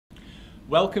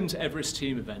Welcome to Everest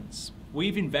Team Events.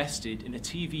 We've invested in a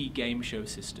TV game show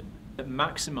system that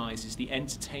maximises the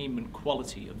entertainment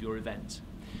quality of your event.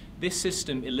 This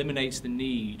system eliminates the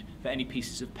need for any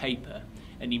pieces of paper,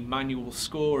 any manual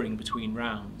scoring between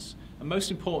rounds, and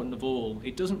most important of all,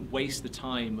 it doesn't waste the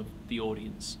time of the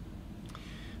audience.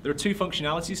 There are two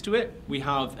functionalities to it. We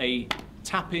have a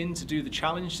tap in to do the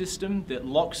challenge system that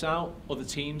locks out other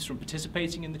teams from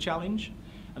participating in the challenge,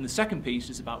 and the second piece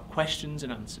is about questions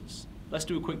and answers. Let's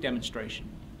do a quick demonstration.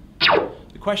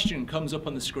 The question comes up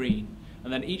on the screen,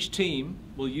 and then each team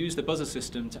will use the buzzer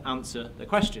system to answer the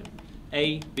question,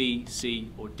 A, B,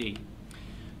 C, or D.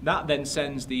 That then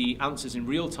sends the answers in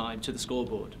real time to the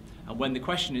scoreboard, and when the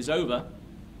question is over,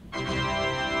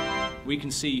 we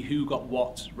can see who got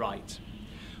what right.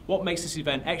 What makes this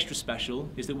event extra special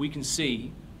is that we can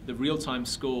see the real-time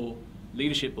score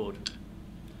leadership board,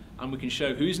 and we can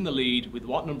show who's in the lead with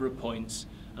what number of points,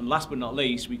 and last but not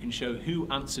least, we can show who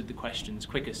answered the questions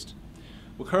quickest.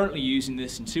 We're currently using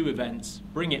this in two events,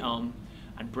 Bring It On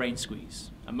and Brain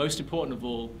Squeeze. And most important of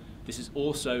all, this is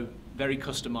also very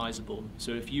customizable.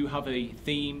 So if you have a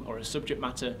theme or a subject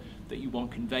matter that you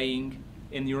want conveying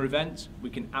in your event, we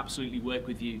can absolutely work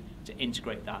with you to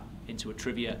integrate that into a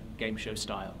trivia game show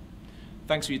style.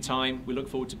 Thanks for your time. We look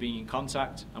forward to being in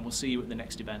contact, and we'll see you at the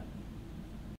next event.